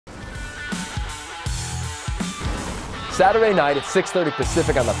Saturday night at 6:30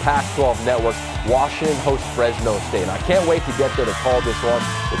 Pacific on the Pac-12 Networks, Washington hosts Fresno State. And I can't wait to get there to call this one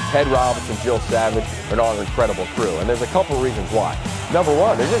with Ted Robinson, Jill Savage, and our incredible crew. And there's a couple reasons why. Number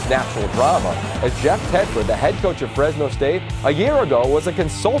one, there's just natural drama, as Jeff Tedford, the head coach of Fresno State, a year ago was a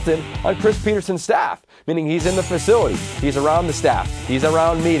consultant on Chris Peterson's staff, meaning he's in the facility, he's around the staff, he's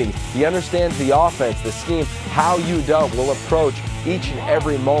around meetings, he understands the offense, the scheme, how UW will approach each and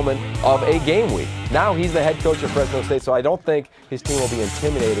every moment of a game week. Now he's the head coach of Fresno State, so I don't think his team will be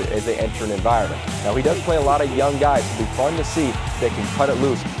intimidated as they enter an environment. Now he does play a lot of young guys, so it'll be fun to see if they can cut it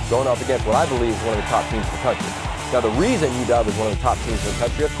loose going up against what I believe is one of the top teams in the country. Now the reason UW is one of the top teams in the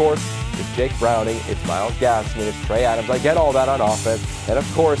country, of course, is Jake Browning, it's Miles Gaskin, it's Trey Adams. I get all that on offense. And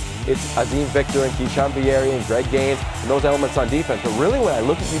of course, it's Azim Victor and Keyshawn Vieri and Greg Gaines and those elements on defense. But really when I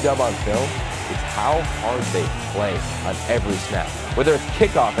look at UW on film, it's how hard they play on every snap. Whether it's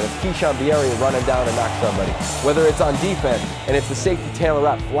kickoff and it's Keyshawn Vieri running down to knock somebody. Whether it's on defense and it's the safety Taylor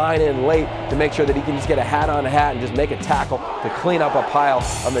Rapp flying in late to make sure that he can just get a hat on a hat and just make a tackle to clean up a pile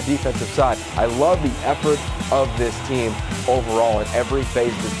on the defensive side. I love the effort of this team overall in every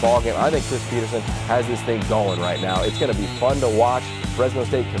phase of this ballgame. I think Chris Peterson has this thing going right now. It's going to be fun to watch Fresno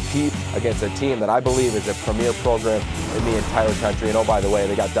State compete against a team that I believe is a premier program in the entire country. And oh, by the way,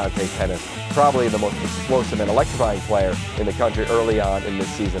 they got Dante Pettis, probably the most explosive and electrifying player in the country early on in this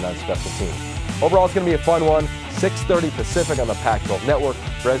season on special teams. Overall, it's going to be a fun one. 6:30 Pacific on the Pac-12 Network.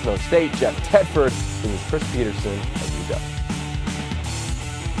 Fresno State, Jeff Tedford. This is Chris Peterson of UW.